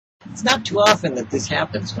It's not too often that this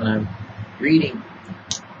happens when I'm reading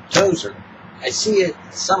Tozer. I see it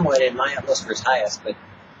somewhat in my utmost for highest, but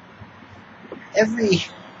every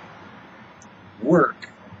work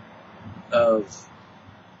of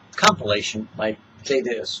compilation, like say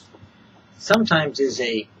this, sometimes is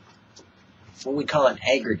a what we call an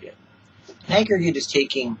aggregate. An aggregate is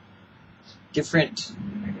taking different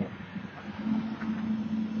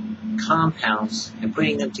compounds and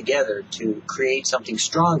putting them together to create something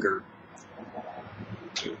stronger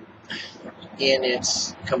in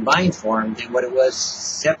its combined form than what it was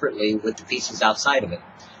separately with the pieces outside of it.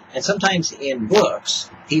 And sometimes in books,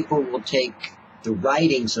 people will take the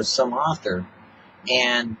writings of some author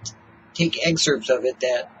and take excerpts of it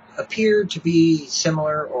that appear to be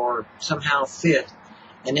similar or somehow fit,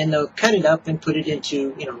 and then they'll cut it up and put it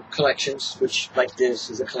into, collections, which, like this,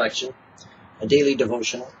 is a collection, a daily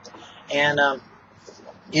devotional. And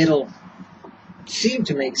it'll seem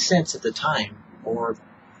to make sense at the time, or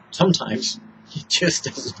sometimes it just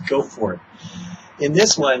doesn't go for it. In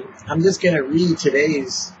this one, I'm just going to read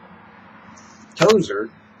today's Tozer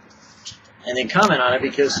and then comment on it,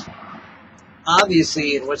 because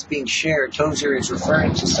obviously in what's being shared, Tozer is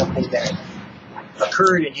referring to something that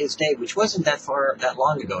occurred in his day, which wasn't that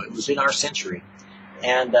long ago. It was in our century.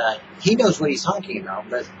 And he knows what he's talking about,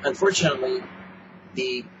 but unfortunately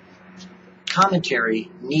the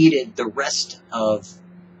commentary needed the rest of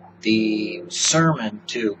the sermon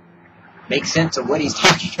to make sense of what he's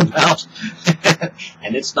talking about.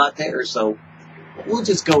 And it's not there, so we'll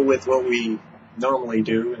just go with what we normally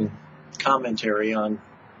do and commentary on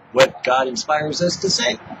what God inspires us to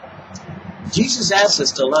say. Jesus asks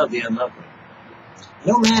us to love the unlovely.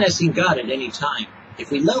 No man has seen God at any time.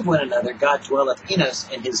 If we love one another, God dwelleth in us,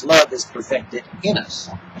 and his love is perfected in us.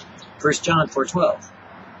 1 John 4:12.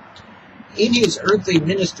 In his earthly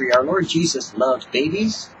ministry, our Lord Jesus loved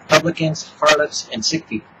babies, publicans, harlots, and sick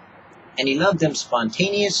people, and he loved them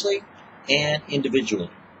spontaneously and individually.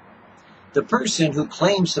 The person who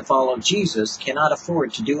claims to follow Jesus cannot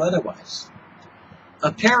afford to do otherwise.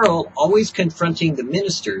 A peril always confronting the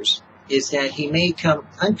ministers is that he may come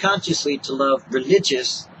unconsciously to love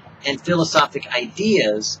religious and philosophic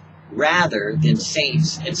ideas rather than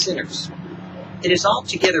saints and sinners. It is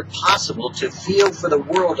altogether possible to feel for the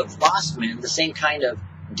world of lost men the same kind of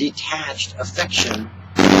detached affection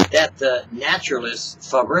that the naturalists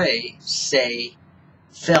Fabre say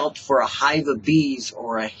felt for a hive of bees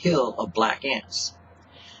or a hill of black ants.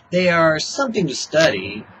 They are something to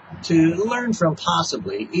study, to learn from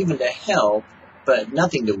possibly, even to help, but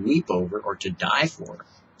nothing to weep over or to die for.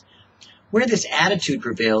 Where this attitude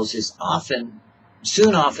prevails is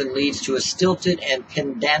soon often leads to a stilted and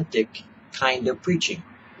pedantic kind of preaching.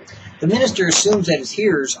 The minister assumes that his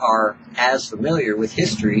hearers are as familiar with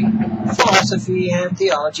history, philosophy, and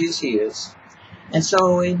theology as he is, and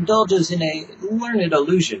so indulges in learned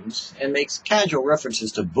allusions and makes casual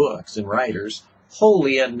references to books and writers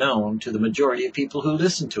wholly unknown to the majority of people who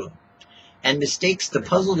listen to him, and mistakes the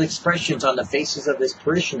puzzled expressions on the faces of his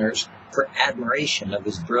parishioners for admiration of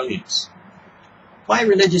his brilliance. Why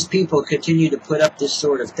religious people continue to put up this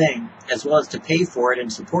sort of thing, as well as to pay for it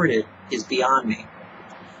and support it, is beyond me.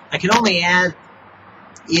 I can only add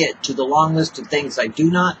it to the long list of things I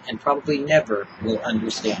do not and probably never will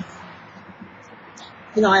understand.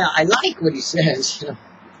 I like what he says,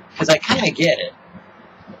 because I kind of get it.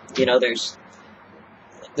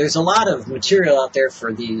 There's a lot of material out there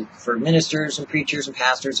for ministers and preachers and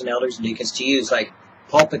pastors and elders and deacons to use, like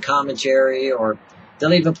pulpit commentary, or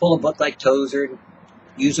they'll even pull a book like Tozer and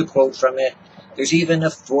use a quote from it. There's even a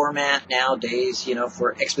format nowadays,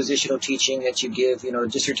 for expositional teaching that you give, a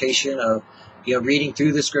dissertation of, reading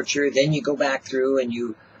through the scripture. Then you go back through and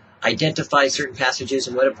you identify certain passages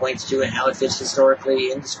and what it points to and how it fits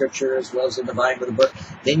historically in the scripture as well as in the Bible, the book.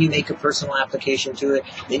 Then you make a personal application to it.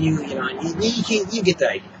 Then you get the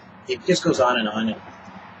idea. It just goes on, and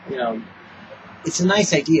it's a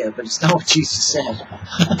nice idea, but it's not what Jesus said.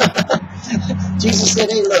 Jesus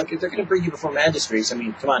said, hey, look, if they're going to bring you before magistrates,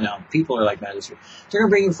 come on now, people are like magistrates. If they're going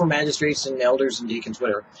to bring you before magistrates and elders and deacons,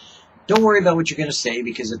 whatever, don't worry about what you're going to say,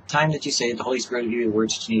 because at the time that you say it, the Holy Spirit will give you the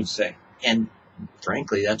words that you need to say. And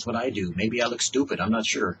frankly, that's what I do. Maybe I look stupid, I'm not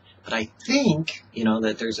sure. But I think,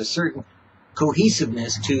 that there's a certain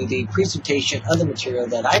cohesiveness to the presentation of the material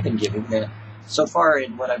that I've been giving, that so far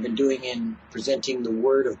in what I've been doing in presenting the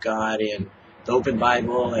Word of God in the Open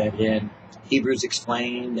Bible and in Hebrews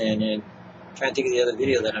Explained, and in, I'm trying to think of the other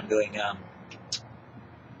video that I'm doing,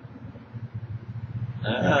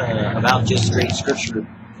 about just straight scripture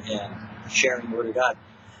and sharing the Word of God.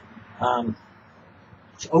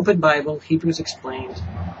 Open Bible, Hebrews Explained,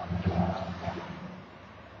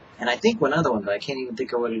 And I think one other one, but I can't even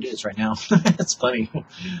think of what it is right now. That's funny.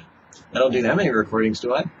 I don't do that many recordings,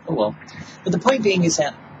 do I? Oh well. But the point being is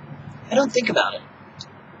that I don't think about it.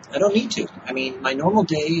 I don't need to. I mean, my normal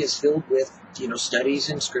day is filled with, studies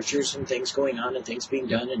and scriptures and things going on and things being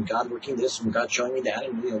done and God working this and God showing me that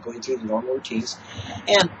and, going through the normal routines.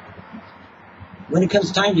 And when it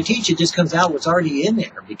comes time to teach, it just comes out what's already in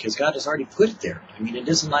there because God has already put it there. I mean, it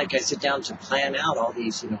isn't like I sit down to plan out all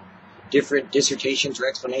these, different dissertations or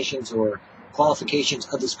explanations or qualifications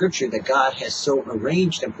of the scripture that God has so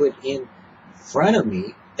arranged and put in front of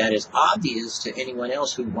me that is obvious to anyone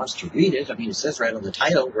else who wants to read it. I mean, it says right on the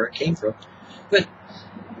title where it came from. But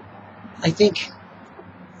I think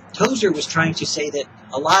Tozer was trying to say that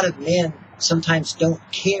a lot of men sometimes don't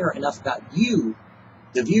care enough about you,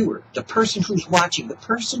 the viewer, the person who's watching, the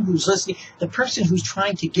person who's listening, the person who's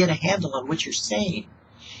trying to get a handle on what you're saying,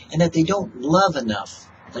 and that they don't love enough,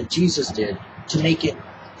 like Jesus did, to make it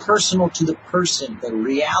personal to the person, the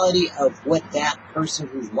reality of what that person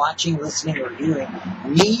who's watching, listening, or hearing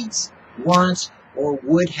needs, wants, or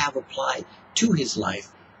would have applied to his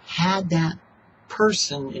life had that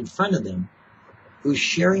person in front of them who's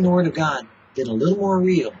sharing the Word of God been a little more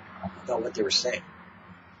real about what they were saying.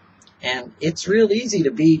 And it's real easy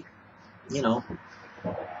to be,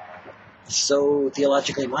 so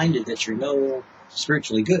theologically minded that you're no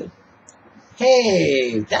spiritually good.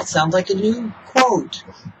 Hey, that sounds like a new quote.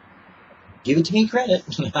 Give it to me credit.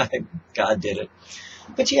 God did it.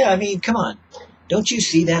 But yeah, I mean, come on. Don't you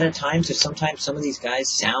see that at times that sometimes some of these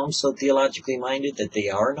guys sound so theologically minded that they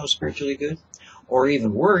are no spiritually good? Or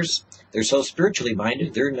even worse, they're so spiritually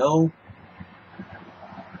minded, they're no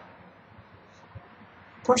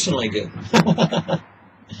personally good.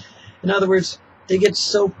 In other words, they get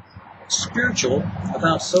so spiritual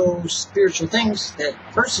about so spiritual things that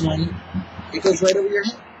personally it goes right over your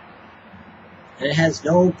head. And it has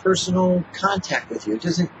no personal contact with you. It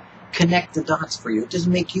doesn't connect the dots for you. It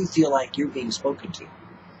doesn't make you feel like you're being spoken to.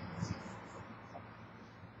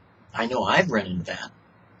 I know I've run into that.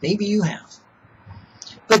 Maybe you have.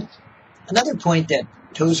 But another point that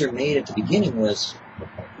Tozer made at the beginning was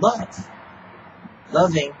love.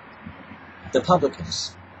 Loving the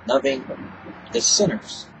publicans. Loving the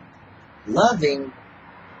sinners. Loving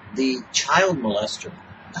the child molester.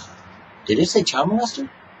 Did it say child molester?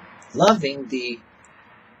 Loving the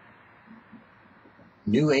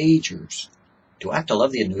New Agers. Do I have to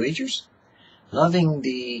love the New Agers? Loving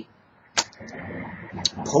the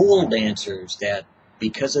pole dancers that,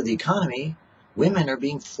 because of the economy, women are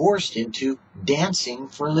being forced into dancing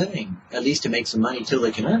for a living, at least to make some money till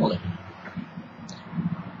they can earn a living.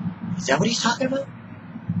 Is that what he's talking about?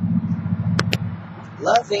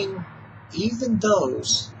 Loving even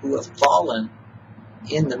those who have fallen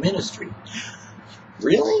in the ministry.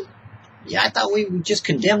 Really? Yeah, I thought we would just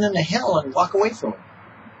condemn them to hell and walk away from them.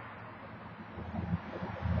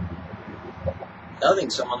 Loving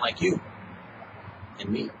someone like you and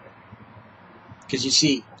me. Because you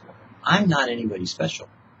see, I'm not anybody special.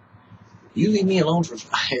 You leave me alone for...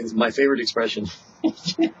 It's my favorite expression.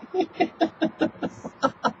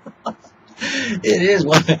 It is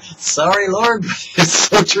one. Sorry, Lord, but it's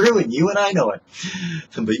so true, and you and I know it.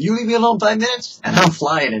 But you leave me alone 5 minutes, and I'm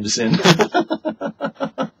flying into sin.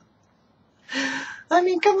 I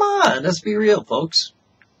mean, come on, let's be real, folks.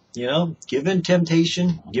 Given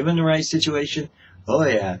temptation, given the right situation, oh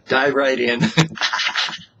yeah, dive right in.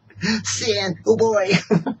 Sin, oh boy.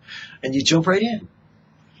 And you jump right in.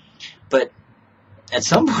 But at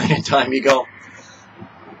some point in time, you go,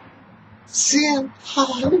 sin,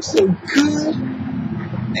 oh, it looks so good.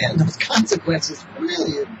 Man, those consequences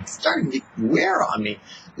really are starting to wear on me.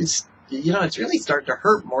 It's really starting to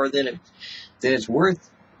hurt more than it's worth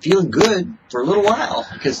feeling good for a little while.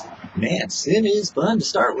 Because, man, sin is fun to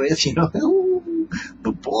start with,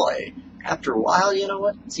 But boy, after a while, you know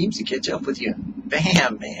what? It seems to catch up with you.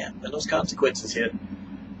 Bam, man. When those consequences hit,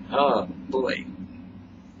 oh, boy.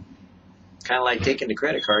 Kind of like taking the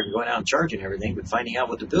credit card and going out and charging everything, but finding out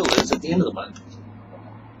what the bill is at the end of the month.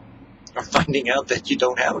 Or finding out that you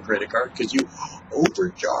don't have a credit card because you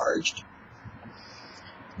overcharged.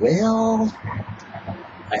 Well,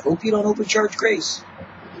 I hope you don't overcharge grace.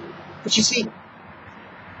 But you see,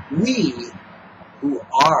 we who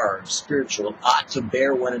are spiritual ought to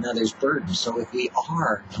bear one another's burdens. So if we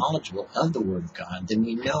are knowledgeable of the Word of God, then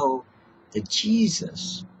we know that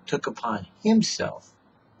Jesus took upon himself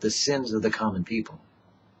the sins of the common people.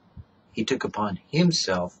 He took upon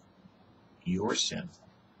himself your sin.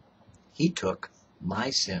 He took my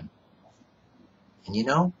sin. And he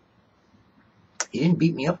didn't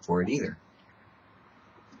beat me up for it either.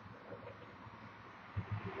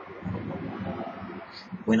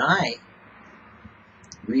 when I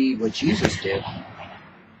read what Jesus did,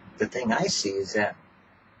 the thing I see is that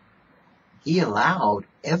he allowed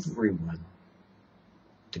everyone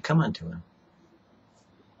to come unto him.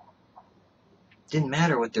 Didn't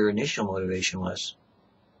matter what their initial motivation was.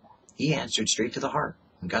 He answered straight to the heart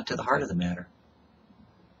and got to the heart of the matter.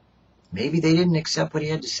 Maybe they didn't accept what he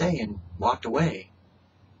had to say and walked away,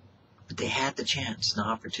 but they had the chance and the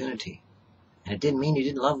opportunity. And it didn't mean he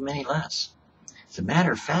didn't love them any less. As a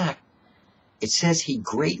matter of fact, it says he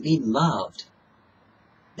greatly loved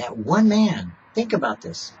that one man. Think about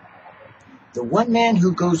this. The one man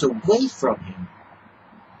who goes away from him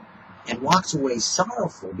and walks away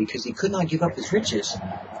sorrowful because he could not give up his riches,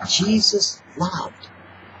 Jesus loved.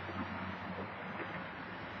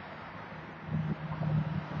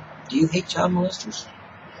 Do you hate child molesters?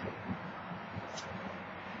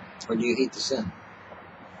 Or do you hate the sin?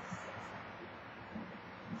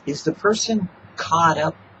 Is the person caught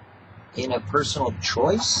up in a personal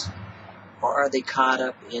choice, or are they caught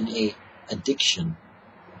up in a addiction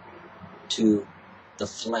to the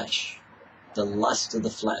flesh, the lust of the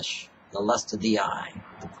flesh, the lust of the eye,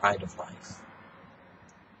 the pride of life?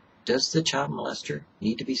 Does the child molester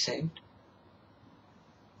need to be saved?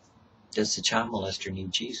 Does the child molester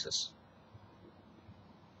need Jesus?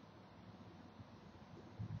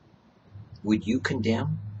 Would you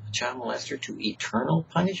condemn a child molester to eternal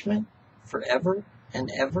punishment forever and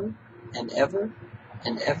ever and ever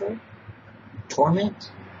and ever?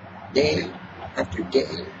 Torment day after day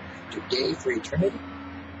after day for eternity?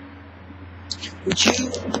 Would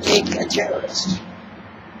you take a terrorist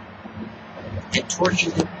and torture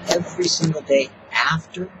them every single day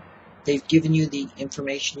after they've given you the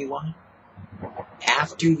information you want?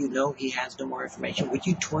 After you know he has no more information, would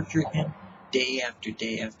you torture him day after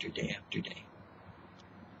day after day after day?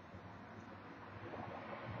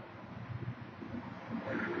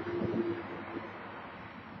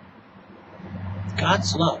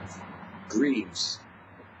 God's love grieves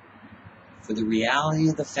for the reality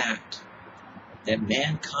of the fact that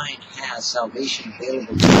mankind has salvation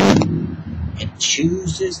available to them and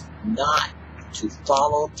chooses not to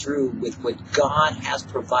follow through with what God has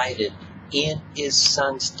provided in his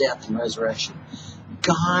Son's death and resurrection.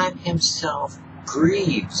 God himself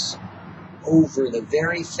grieves over the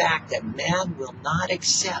very fact that man will not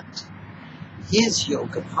accept his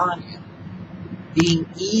yoke upon him, being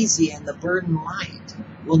easy and the burden light,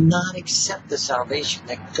 will not accept the salvation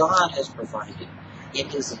that God has provided in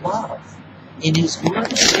his love, in his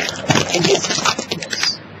mercy, in his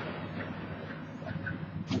kindness.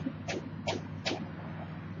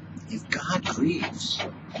 If God grieves,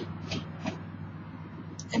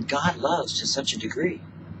 and God loves to such a degree,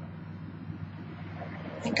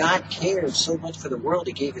 and God cares so much for the world,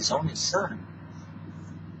 he gave his only Son.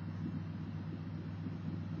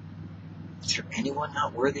 Is there anyone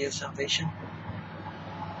not worthy of salvation?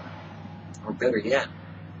 Or better yet,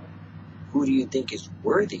 who do you think is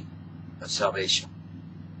worthy of salvation?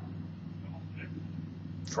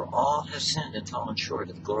 For all have sinned and fallen short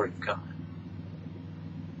of the glory of God.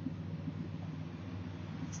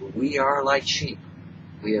 For we are like sheep.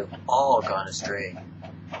 We have all gone astray,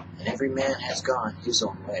 and every man has gone his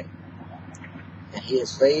own way. And he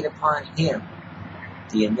has laid upon him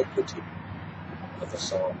the iniquity of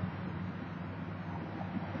us all.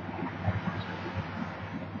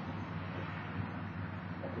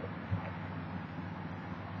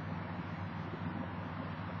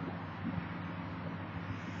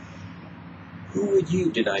 Who would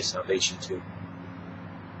you deny salvation to?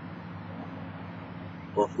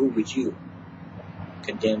 Or who would you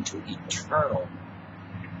condemn to eternal,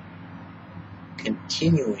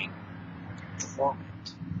 continuing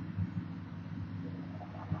torment?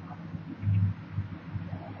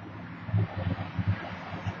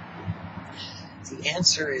 The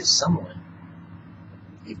answer is someone.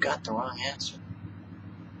 You've got the wrong answer.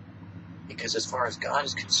 Because as far as God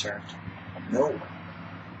is concerned, no one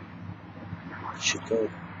should go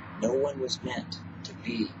there. No one was meant to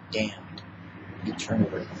be damned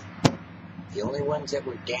eternally. The only ones that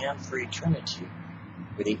were damned for eternity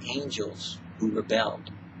were the angels who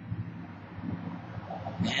rebelled.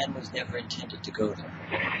 Man was never intended to go there.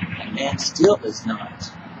 And man still is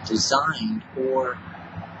not designed or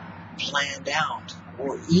planned out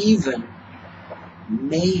or even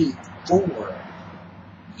made for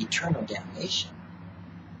eternal damnation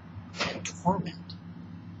and torment.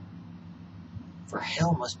 For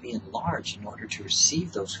hell must be enlarged in order to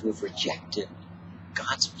receive those who have rejected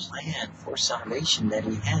God's plan for salvation that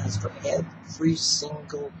he has for every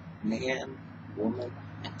single man, woman,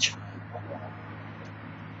 and child.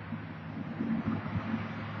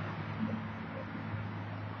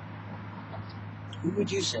 Who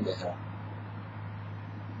would you send to hell?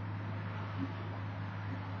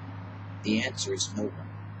 The answer is no one.